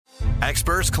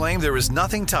Experts claim there is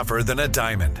nothing tougher than a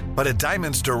diamond. But at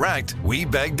Diamonds Direct, we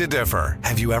beg to differ.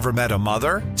 Have you ever met a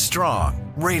mother?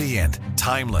 Strong, radiant,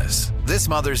 timeless. This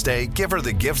Mother's Day, give her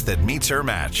the gift that meets her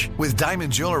match. With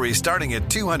diamond jewelry starting at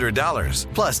 $200.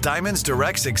 Plus Diamonds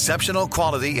Direct's exceptional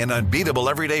quality and unbeatable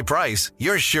everyday price,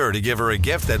 you're sure to give her a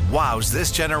gift that wows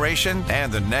this generation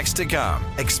and the next to come.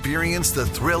 Experience the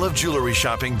thrill of jewelry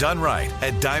shopping done right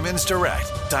at Diamonds Direct.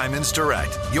 Diamonds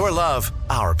Direct. Your love,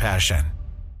 our passion.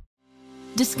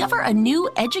 Discover a new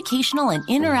educational and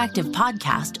interactive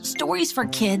podcast, Stories for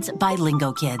Kids by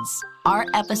Lingo Kids. Our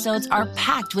episodes are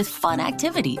packed with fun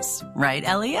activities. Right,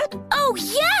 Elliot? Oh,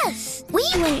 yes! We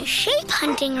went shape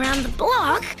hunting around the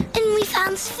block, and we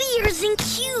found spheres and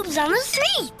cubes on the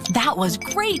street. That was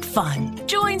great fun.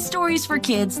 Join Stories for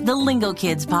Kids, the Lingo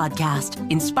Kids podcast,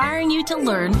 inspiring you to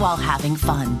learn while having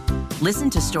fun. Listen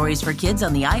to Stories for Kids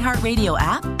on the iHeartRadio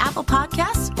app, Apple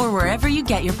Podcasts, or wherever you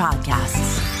get your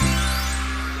podcasts.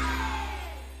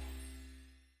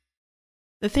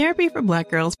 The Therapy for Black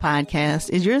Girls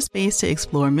podcast is your space to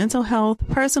explore mental health,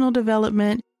 personal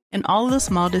development, and all of the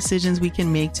small decisions we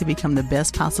can make to become the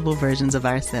best possible versions of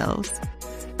ourselves.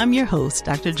 I'm your host,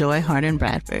 Dr. Joy Harden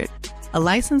Bradford, a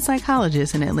licensed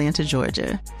psychologist in Atlanta,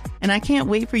 Georgia, and I can't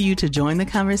wait for you to join the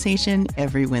conversation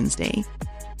every Wednesday.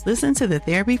 Listen to the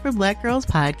Therapy for Black Girls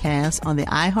podcast on the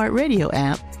iHeartRadio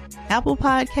app, Apple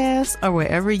Podcasts, or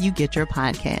wherever you get your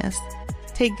podcasts.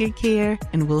 Take good care,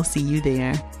 and we'll see you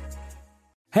there.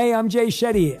 Hey, I'm Jay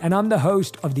Shetty, and I'm the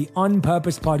host of the On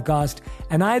Purpose podcast,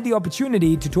 and I had the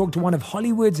opportunity to talk to one of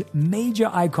Hollywood's major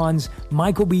icons,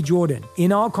 Michael B. Jordan.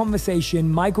 In our conversation,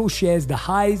 Michael shares the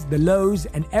highs, the lows,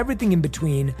 and everything in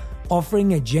between,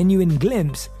 offering a genuine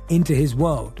glimpse into his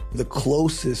world. The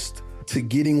closest to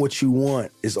getting what you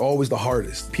want is always the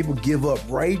hardest. People give up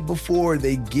right before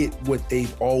they get what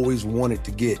they've always wanted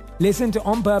to get. Listen to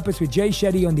On Purpose with Jay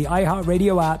Shetty on the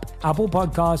iHeartRadio app, Apple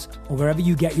Podcasts, or wherever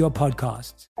you get your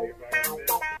podcasts. All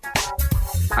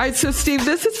right, so Steve,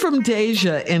 this is from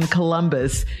Deja in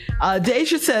Columbus.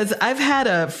 Deja says, I've had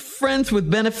a friends with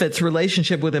benefits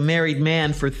relationship with a married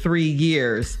man for 3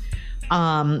 years.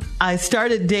 I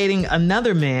started dating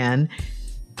another man,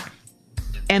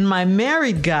 and my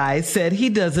married guy said he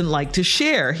doesn't like to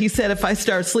share. He said if I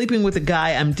start sleeping with a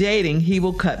guy I'm dating, he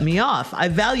will cut me off. I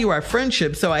value our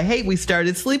friendship, so I hate we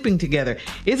started sleeping together.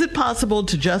 Is it possible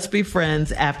to just be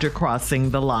friends after crossing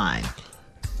the line?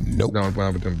 Nope. No,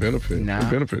 but them benefit. Nah. The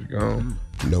benefit gone.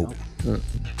 Nope.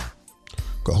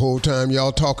 The whole time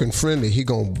y'all talking friendly, he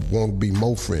gonna want to be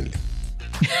more friendly.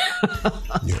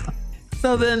 Yeah.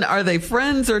 So then, are they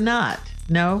friends or not?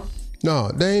 No?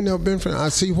 No, they ain't never been friends. I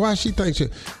see why she thinks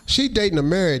she dating a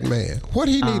married man. What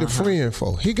he need a friend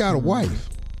for? He got a wife.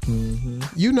 Mm-hmm.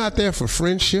 You not there for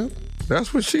friendship?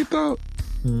 That's what she thought.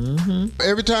 Mm-hmm.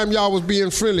 Every time y'all was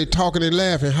being friendly, talking and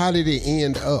laughing, how did it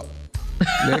end up?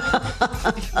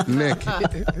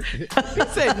 Naked. He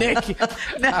said naked.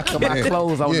 My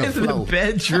clothes on the floor.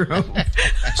 Bedroom.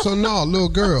 So no, little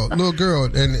girl,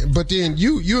 but then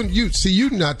you see,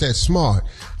 you not that smart.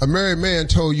 A married man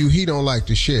told you he don't like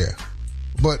to share,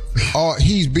 but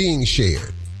he's being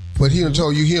shared, but he done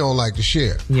told you he don't like to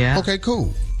share. Yeah. Okay,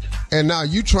 cool. And now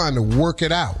you trying to work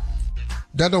it out.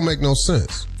 That don't make no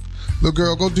sense. Little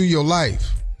girl, go do your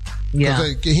life.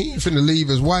 Yeah. He ain't finna leave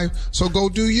his wife, so go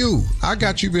do you. I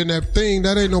got you in that thing.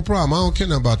 That ain't no problem. I don't care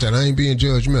nothing about that. I ain't being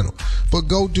judgmental. But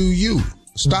go do you.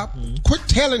 Stop. Quit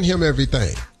telling him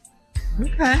everything.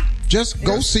 Okay. Just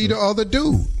go see the other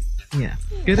dude. Yeah.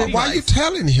 Good advice. Why are you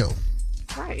telling him?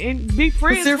 Right. And be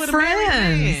friends they're with friends. a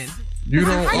married man. You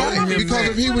don't owe him because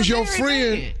if he was your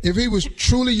friend, if he was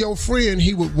truly your friend,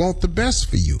 he would want the best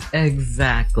for you.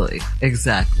 Exactly.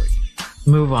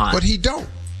 Move on. But he don't.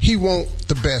 He want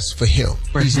the best for him.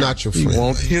 He's not your friend. He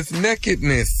wants his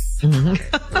nakedness.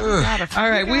 All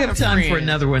right, we have time for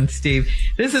another one, Steve.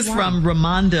 This is from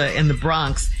Ramonda in the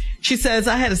Bronx. She says,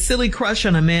 I had a silly crush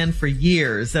on a man for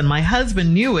years, and my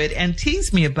husband knew it and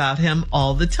teased me about him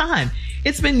all the time.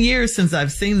 It's been years since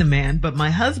I've seen the man, but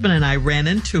my husband and I ran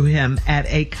into him at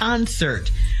a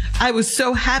concert. I was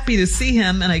so happy to see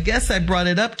him, and I guess I brought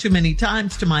it up too many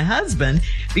times to my husband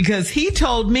because he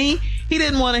told me he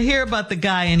didn't want to hear about the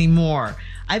guy anymore.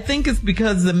 I think it's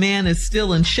because the man is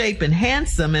still in shape and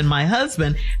handsome, and my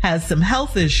husband has some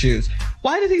health issues.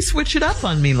 Why did he switch it up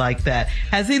on me like that?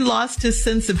 Has he lost his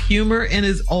sense of humor in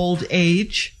his old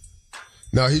age?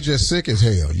 No, he's just sick as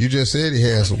hell. You just said he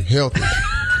has some health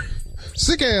issues.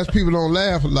 Sick ass people don't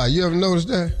laugh a lot. You ever notice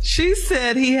that? She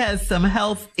said he has some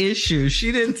health issues.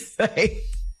 She didn't say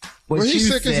what well, he's you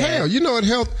sick said. as hell. You know what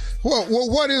health?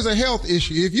 What is a health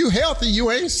issue? If you healthy,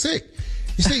 you ain't sick.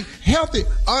 You see,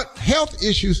 health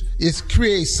issues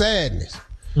create sadness.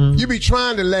 You be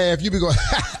trying to laugh, you be going,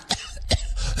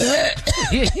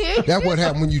 that's what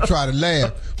happens when you try to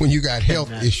laugh when you got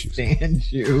health issues.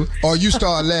 Or you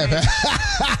start laughing.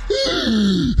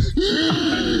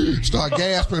 Start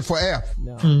gasping for air.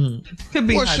 No. Could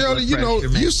be. Well, Shirley,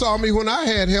 you saw me when I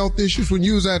had health issues when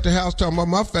you was at the house talking about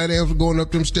my fat ass was going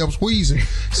up them steps wheezing.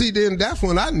 See, then that's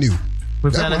when I knew.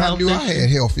 That's when I knew I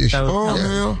had health issues.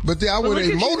 But then I would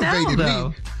have motivated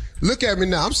me. Look at me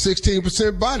now. I'm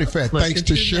 16% body fat, thanks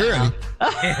to Shirley.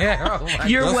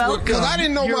 You're welcome. Because I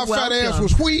didn't know my fat ass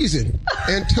was wheezing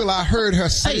until I heard her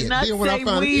say it. Then when I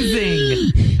found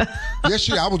wheezing.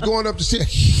 Yes, I was going up to see.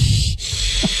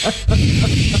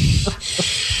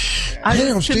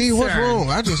 Damn, Steve, what's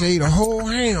wrong? I just ate a whole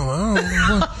ham.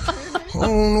 I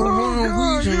don't know why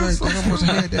I'm wheezing like that. I must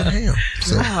have had that ham.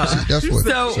 So that's what.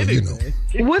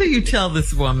 What do you tell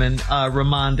this woman,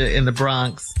 Ramonda in the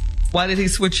Bronx? Why did he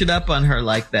switch it up on her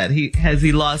like that? Has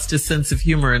he lost his sense of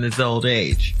humor in his old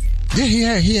age?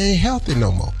 Yeah, he ain't healthy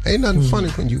no more. Ain't nothing funny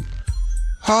when you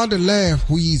hard to laugh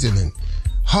wheezing and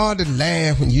hard to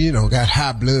laugh when you got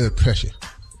high blood pressure.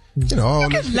 You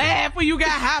can laugh when you got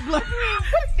high blood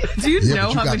pressure. Do you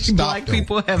know how many black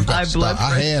people have high blood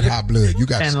pressure? I had high blood. You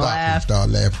got to stop and start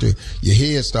laughing. Your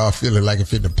head start feeling like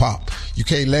it's finna pop. You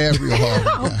can't laugh real hard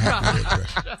when you got high blood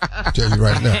pressure. I tell you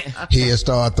right now, head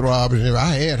start throbbing.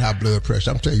 I had high blood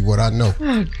pressure. I'm telling you what I know.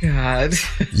 Oh God.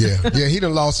 Yeah. He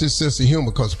done lost his sense of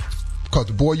humor because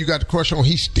the boy you got the crush on,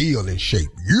 he's still in shape.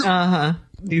 And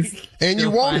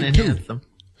you want him too. Handsome.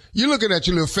 You're looking at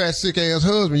your little fat, sick-ass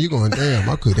husband. You're going, damn,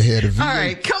 I could have had a V8. All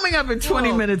right, coming up in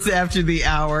 20 minutes after the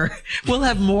hour, we'll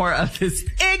have more of this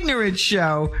ignorant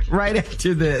show right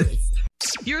after this.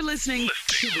 You're listening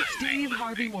to the Steve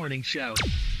Harvey Morning Show.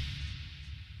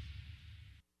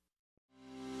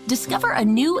 Discover a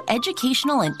new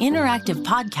educational and interactive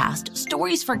podcast,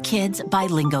 Stories for Kids by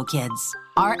Lingo Kids.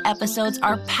 Our episodes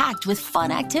are packed with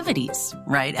fun activities.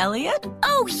 Right, Elliot?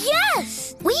 Oh,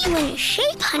 yes! We went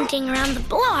shape hunting around the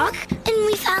block, and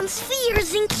we found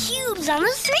spheres and cubes on the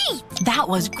street. That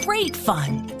was great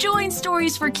fun. Join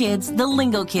Stories for Kids, the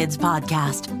Lingo Kids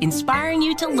podcast, inspiring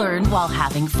you to learn while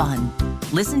having fun.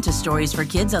 Listen to Stories for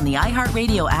Kids on the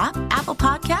iHeartRadio app, Apple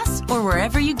Podcasts, or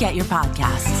wherever you get your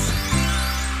podcasts.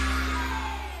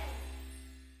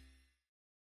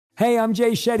 Hey, I'm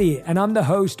Jay Shetty, and I'm the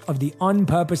host of the On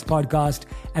Purpose podcast,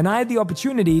 and I had the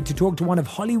opportunity to talk to one of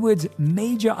Hollywood's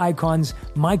major icons,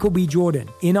 Michael B. Jordan.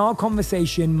 In our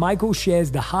conversation, Michael shares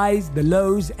the highs, the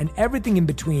lows, and everything in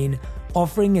between,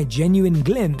 offering a genuine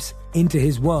glimpse into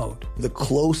his world. The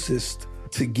closest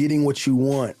to getting what you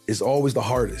want is always the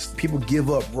hardest. People give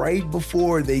up right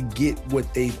before they get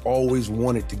what they've always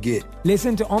wanted to get.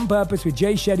 Listen to On Purpose with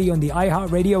Jay Shetty on the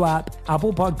iHeartRadio app,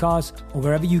 Apple Podcasts, or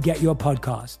wherever you get your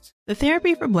podcasts. The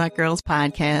Therapy for Black Girls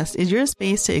podcast is your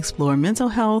space to explore mental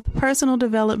health, personal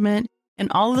development,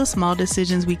 and all of the small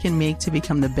decisions we can make to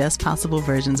become the best possible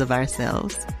versions of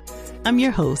ourselves. I'm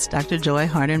your host, Dr. Joy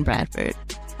Harden Bradford,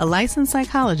 a licensed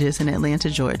psychologist in Atlanta,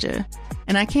 Georgia,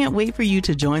 and I can't wait for you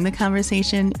to join the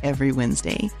conversation every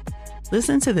Wednesday.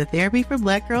 Listen to the Therapy for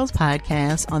Black Girls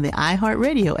podcast on the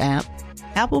iHeartRadio app,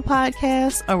 Apple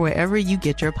Podcasts, or wherever you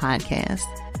get your podcasts.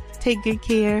 Take good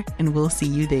care, and we'll see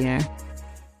you there.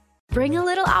 Bring a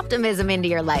little optimism into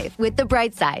your life with The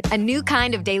Bright Side, a new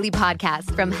kind of daily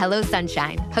podcast from Hello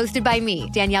Sunshine, hosted by me,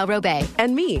 Danielle Robay.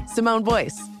 And me, Simone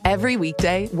Boyce. Every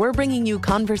weekday, we're bringing you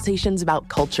conversations about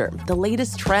culture, the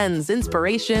latest trends,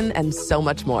 inspiration, and so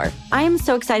much more. I am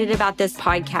so excited about this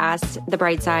podcast, The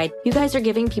Bright Side. You guys are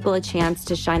giving people a chance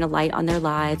to shine a light on their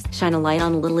lives, shine a light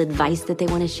on a little advice that they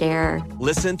want to share.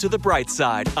 Listen to The Bright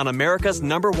Side on America's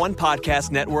 #1 podcast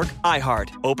network,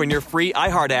 iHeart. Open your free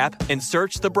iHeart app and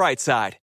search The Bright Side.